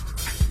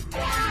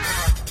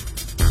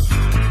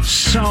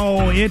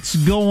 So it's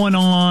going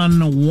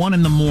on 1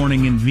 a.m.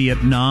 in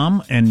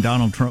Vietnam, and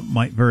Donald Trump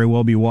might very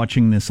well be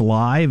watching this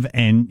live,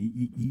 and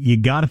you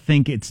got to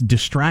think it's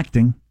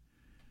distracting.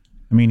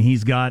 I mean,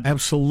 he's got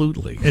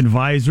absolutely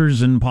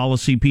advisors and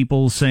policy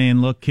people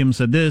saying, look, Kim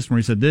said this,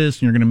 Marie said this,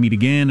 and you're going to meet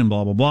again, and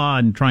blah, blah, blah,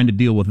 and trying to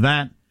deal with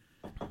that.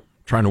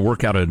 Trying to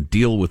work out a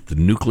deal with the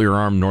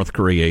nuclear-armed North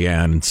Korea,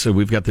 yeah. And so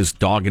we've got this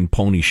dog and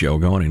pony show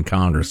going in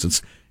Congress.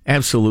 It's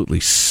absolutely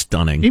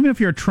stunning. Even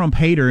if you're a Trump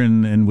hater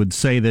and would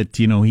say that,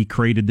 he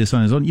created this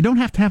on his own, you don't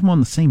have to have him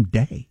on the same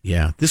day.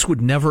 Yeah, this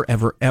would never,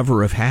 ever,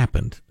 ever have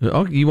happened.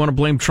 Oh, you want to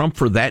blame Trump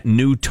for that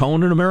new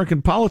tone in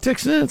American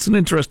politics? It's an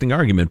interesting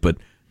argument, but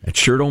that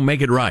sure don't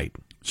make it right.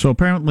 So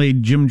apparently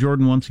Jim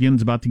Jordan once again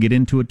is about to get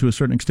into it to a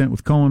certain extent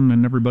with Cohen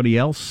and everybody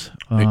else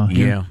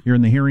here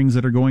in the hearings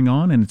that are going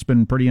on, and it's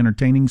been pretty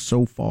entertaining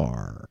so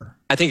far.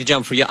 I think to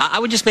jump for you, I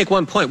would just make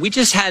one point. We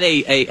just had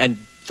a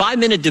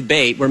 5-minute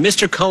debate where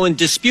Mr. Cohen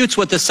disputes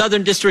what the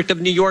Southern District of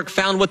New York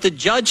found, what the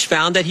judge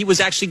found, that he was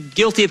actually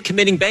guilty of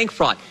committing bank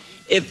fraud.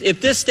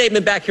 If this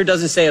statement back here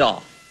doesn't say it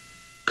all,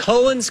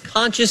 Cohen's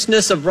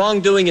consciousness of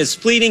wrongdoing is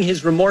fleeting,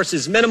 his remorse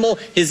is minimal,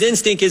 his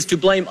instinct is to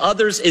blame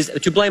others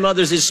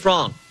is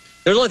strong.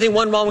 There's only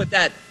one wrong with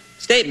that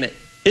statement.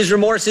 His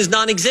remorse is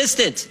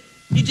non-existent.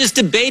 He just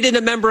debated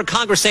a member of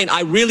Congress saying,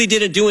 I really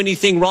didn't do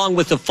anything wrong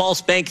with the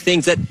false bank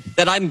things that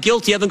I'm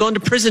guilty of and going to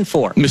prison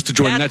for. Mr.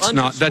 Jordan, that's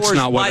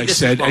not what I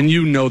said, and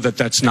you know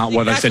that's not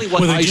what I said.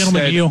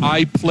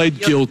 I pled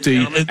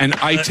guilty, and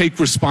I take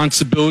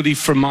responsibility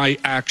for my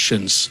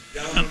actions.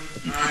 Turn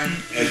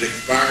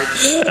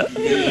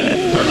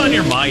on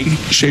your mic.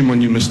 Shame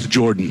on you, Mr.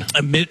 Jordan.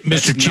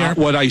 Mr. Chairman. Not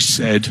what I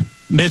said.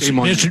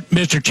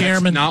 Mr.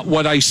 Chairman. That's not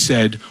what I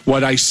said.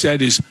 What I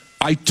said is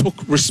I took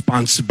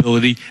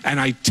responsibility, and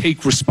I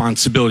take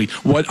responsibility.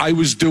 What I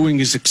was doing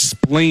is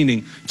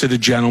explaining to the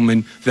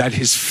gentleman that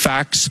his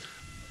facts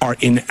are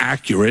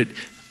inaccurate.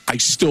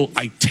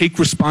 I take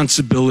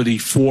responsibility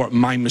for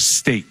my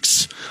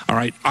mistakes. All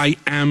right. I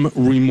am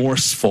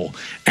remorseful,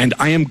 and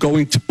I am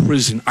going to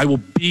prison. I will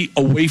be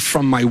away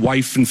from my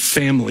wife and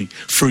family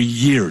for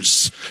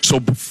years. So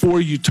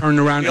before you turn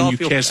around and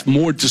you cast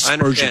more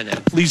dispersion,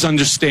 please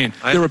understand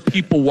there are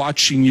people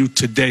watching you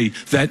today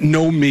that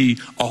know me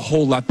a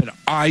whole lot better.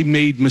 I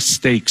made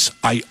mistakes.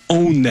 I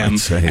own them,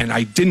 and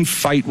I didn't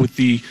fight with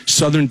the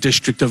Southern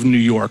District of New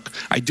York.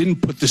 I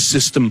didn't put the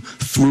system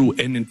through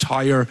an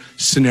entire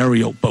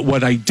scenario. But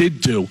what I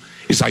did do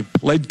is I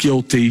pled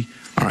guilty,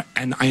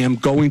 and I am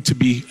going to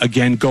be,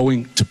 again,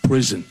 going to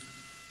prison.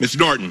 Ms.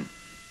 Norton.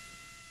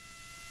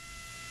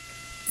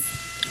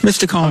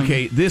 Mr. Cohen.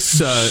 Okay,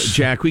 this,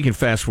 Jack, we can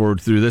fast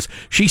forward through this.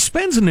 She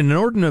spends an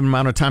inordinate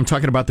amount of time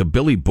talking about the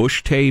Billy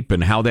Bush tape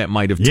and how that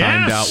might have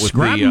timed out with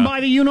grabbing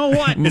by the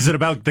you-know-what. Is it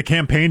about the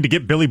campaign to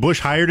get Billy Bush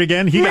hired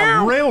again? He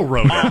got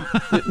railroaded.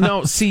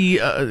 No, see,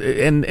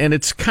 and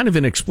it's kind of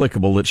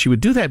inexplicable that she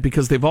would do that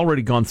because they've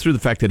already gone through the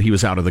fact that he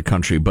was out of the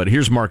country. But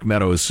here's Mark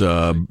Meadows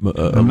I'm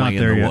not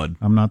there yet.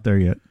 I'm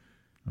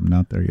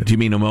not there yet. Do you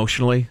mean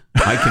emotionally?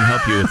 I can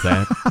help you with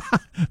that.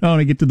 I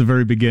want to get to the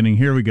very beginning.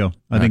 Here we go.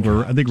 I think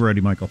we're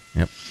ready, Michael.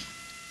 Yep.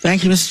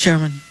 Thank you, Mr.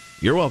 Chairman.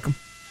 You're welcome.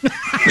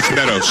 Mr.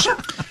 Meadows.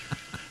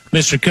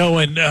 Mr.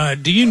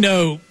 Cohen, do you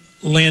know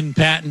Lynn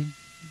Patton?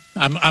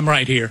 I'm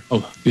right here.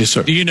 Oh, yes,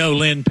 sir. Do you know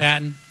Lynn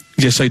Patton?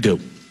 Yes, I do.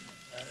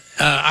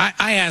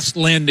 I asked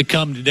Lynn to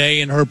come today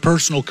in her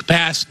personal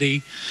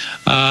capacity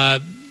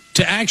to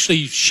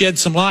actually shed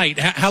some light.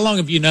 How long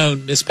have you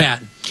known Miss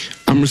Patton?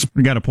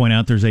 We got to point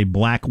out there's a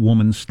black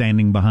woman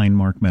standing behind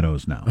Mark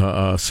Meadows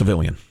now.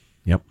 Civilian.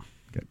 Yep.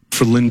 Good.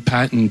 For Lynn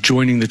Patton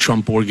joining the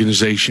Trump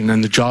Organization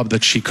and the job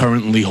that she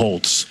currently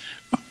holds.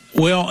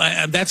 Well,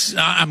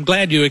 I'm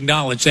glad you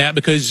acknowledge that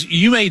because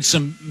you made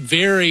some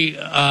very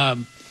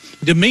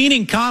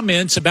demeaning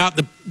comments about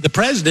the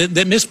president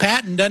that Miss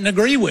Patton doesn't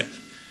agree with.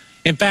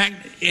 In fact,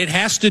 it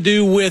has to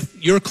do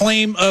with your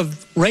claim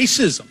of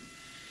racism.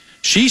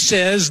 She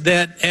says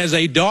that as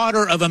a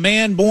daughter of a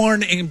man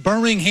born in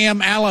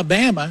Birmingham,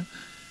 Alabama,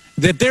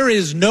 that there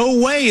is no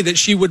way that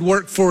she would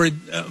work for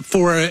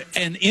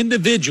an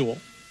individual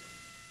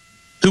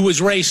who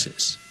was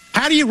racist.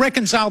 How do you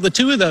reconcile the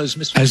two of those,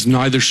 Mr. As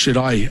neither should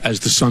I,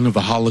 as the son of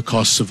a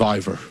Holocaust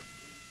survivor.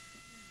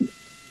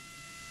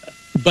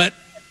 But,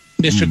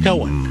 Mr.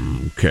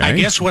 Cohen, okay. I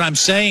guess what I'm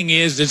saying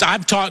is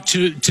I've talked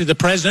to the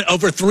president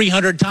over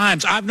 300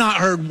 times. I've not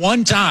heard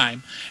one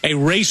time a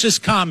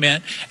racist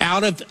comment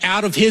out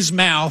of his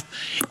mouth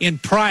in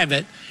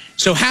private.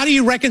 So how do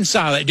you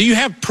reconcile it? Do you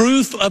have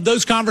proof of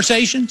those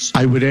conversations?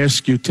 I would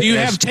ask you to. Do you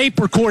have tape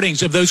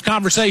recordings of those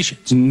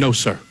conversations? No,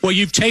 sir. Well,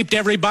 you've taped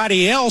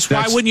everybody else.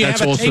 Why wouldn't you have a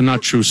tape? That's also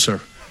not true, sir.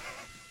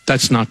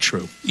 That's not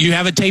true. You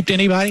haven't taped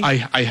anybody?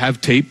 I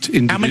have taped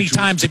individuals. How many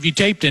times have you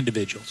taped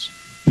individuals?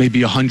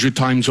 Maybe 100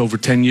 times over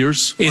 10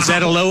 years. Is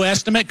that a low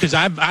estimate? Because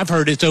I've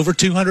heard it's over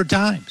 200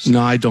 times.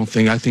 No, I don't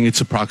think. I think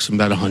it's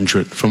approximately about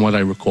 100 from what I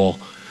recall.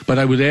 But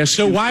I would ask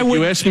you, why would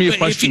you ask me a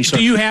question, sir?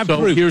 Do you have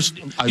proof?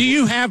 Do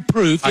you have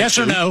proof? Yes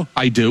or no?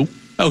 I do.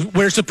 Oh,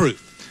 where's the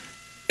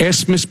proof?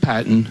 Ask Miss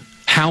Patton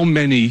how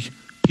many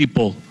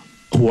people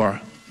who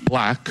are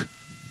black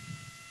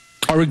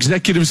are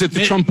executives at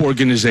the Trump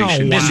Organization. Oh, wow.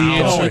 And the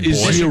answer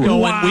is zero.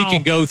 Wow. We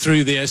can go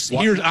through this.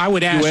 Here, I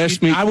would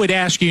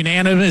ask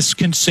unanimous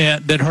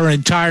consent that her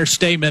entire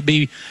statement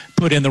be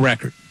put in the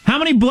record. How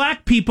many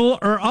black people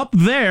are up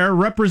there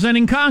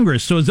representing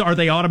Congress? So are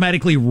they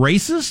automatically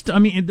racist? I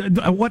mean,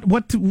 what?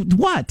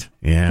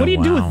 Yeah, what do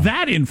you do with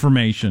that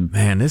information?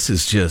 Man, this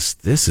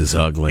is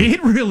ugly.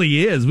 It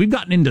really is. We've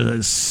gotten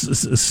into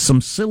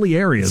some silly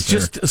areas. It's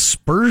just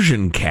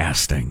aspersion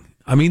casting.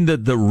 I mean,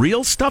 the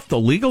real stuff, the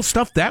legal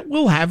stuff, that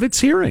will have its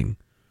hearing.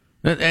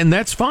 And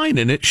that's fine,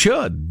 and it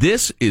should.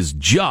 This is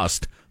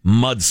just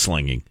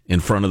mudslinging in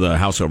front of the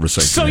House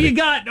Oversight Committee.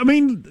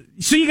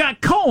 So you got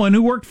Cohen,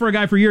 who worked for a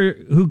guy for a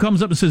year, who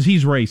comes up and says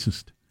he's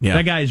racist. Yeah.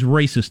 That guy is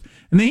racist.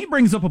 And then he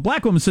brings up a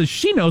black woman and says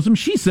she knows him.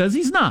 She says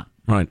he's not.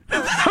 Right.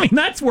 I mean,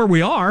 that's where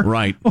we are.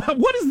 Right.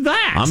 What is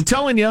that? I'm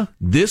telling you,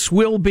 this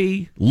will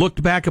be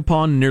looked back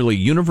upon nearly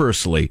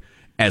universally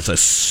as a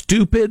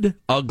stupid,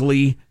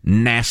 ugly,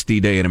 nasty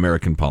day in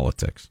American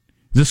politics.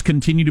 Does this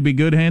continue to be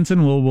good,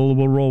 Hanson? We'll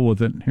roll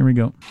with it. Here we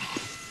go.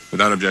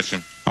 Without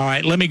objection. All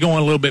right, let me go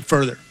on a little bit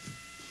further.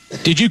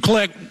 Did you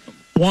collect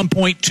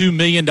 $1.2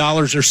 million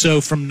or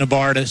so from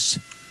Novartis?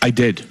 I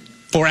did.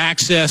 For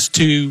access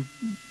to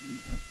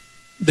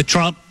the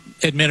Trump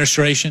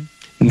administration?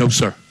 No,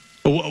 sir.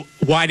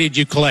 Why did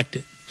you collect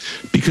it?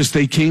 Because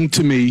they came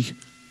to me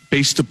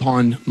based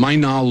upon my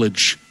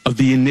knowledge of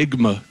the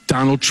enigma,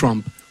 Donald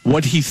Trump,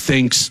 what he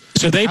thinks.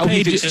 So they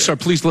paid you. Sir,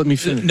 please let me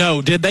finish.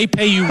 No, did they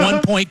pay you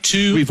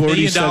 $1.2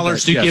 million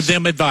to give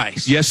them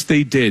advice? Yes,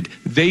 they did.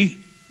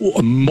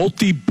 A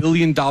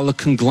multi-billion-dollar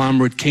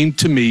conglomerate came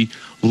to me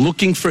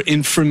looking for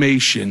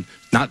information,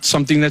 not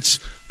something that's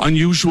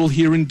unusual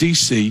here in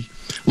D.C.,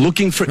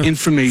 looking for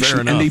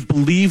information, and they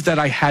believed that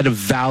I had a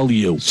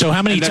value. So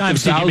how many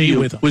times did you meet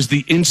with them? Was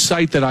the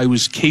insight that I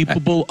was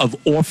capable of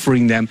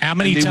offering them. How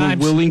many and times?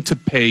 They were willing to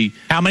pay.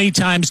 How many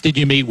times did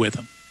you meet with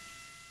them?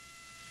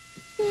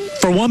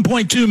 For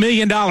 $1.2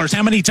 million,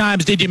 how many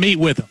times did you meet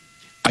with them?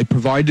 I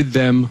provided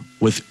them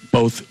with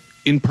both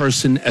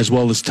in-person as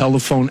well as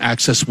telephone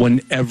access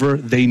whenever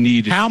they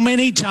needed. How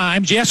many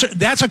times? Yes, sir.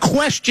 That's a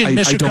question,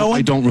 Mr. Cohen.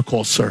 I don't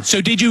recall, sir.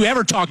 So did you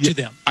ever talk to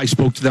them? I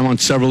spoke to them on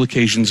several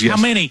occasions, yes.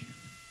 How many?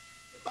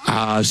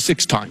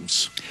 6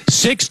 times.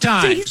 6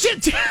 times.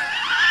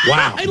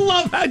 Wow. I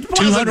love that.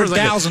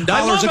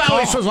 $200,000 a call.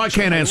 He says, I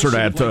can't answer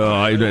that.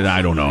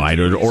 I don't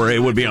know. Or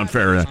it would be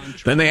unfair.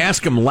 Then they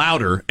ask him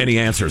louder, and he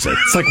answers it.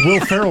 It's like Will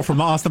Ferrell from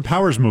the Austin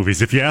Powers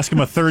movies. If you ask him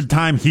a third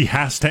time, he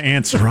has to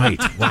answer. Right.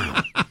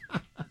 Wow.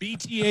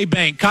 BTA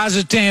Bank,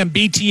 Kazakhstan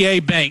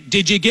BTA Bank.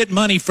 Did you get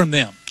money from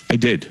them? I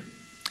did.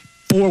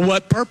 For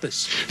what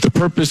purpose? The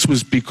purpose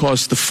was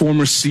because the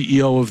former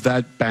CEO of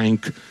that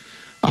bank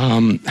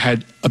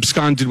had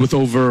absconded with it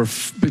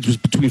was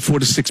between $4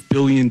 to $6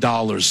 billion,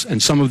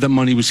 and some of that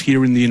money was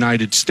here in the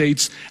United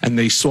States, and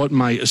they sought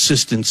my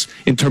assistance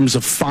in terms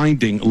of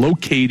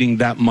locating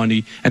that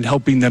money and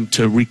helping them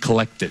to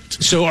recollect it.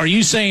 So are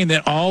you saying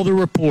that all the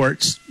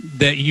reports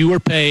that you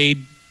were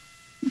paid,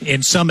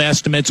 in some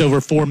estimates over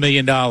 $4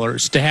 million,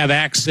 to have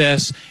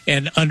access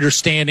and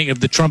understanding of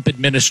the Trump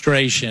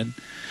administration,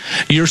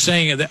 you're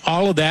saying that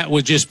all of that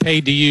was just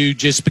paid to you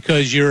just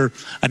because you're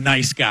a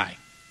nice guy?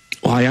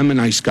 Well, I am a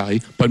nice guy,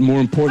 but more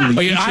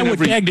importantly, I would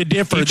beg to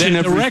differ.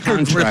 The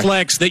record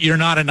reflects that you're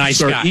not a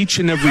nice guy. Each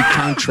and every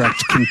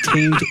contract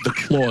contained the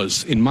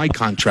clause in my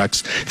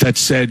contracts that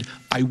said,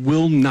 I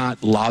will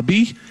not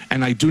lobby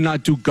and I do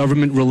not do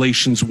government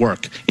relations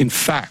work. In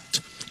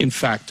fact,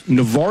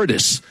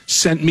 Novartis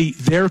sent me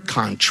their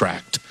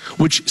contract,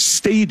 which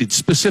stated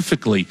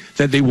specifically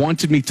that they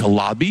wanted me to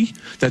lobby,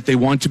 that they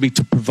wanted me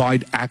to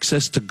provide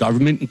access to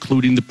government,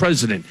 including the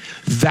president.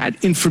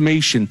 That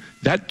information,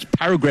 that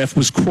paragraph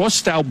was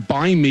crossed out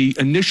by me,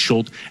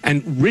 initialed,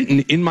 and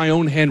written in my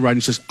own handwriting.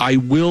 It says, I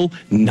will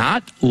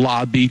not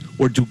lobby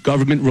or do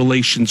government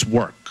relations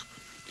work.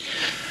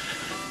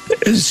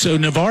 So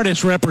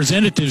Novartis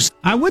representatives.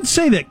 I would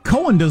say that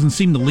Cohen doesn't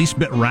seem the least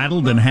bit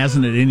rattled and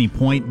hasn't at any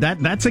point.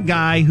 That's a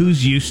guy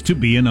who's used to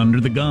being under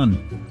the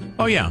gun.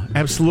 Oh, yeah,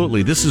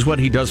 absolutely. This is what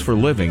he does for a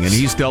living, and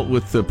he's dealt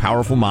with the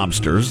powerful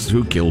mobsters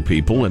who kill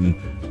people and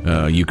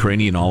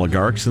Ukrainian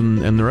oligarchs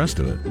and the rest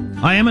of it.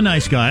 I am a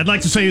nice guy. I'd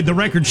like to say the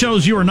record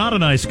shows you are not a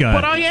nice guy.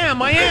 But I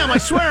am. I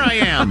swear I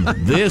am.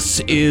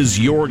 This is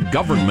your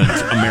government,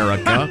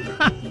 America.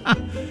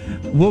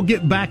 We'll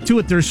get back to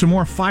it. There's some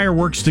more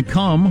fireworks to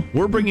come.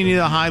 We're bringing you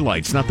the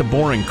highlights, not the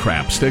boring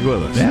crap. Stick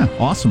with us. Yeah,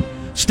 awesome.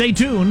 Stay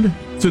tuned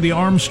to the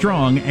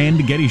Armstrong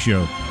and Getty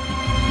Show.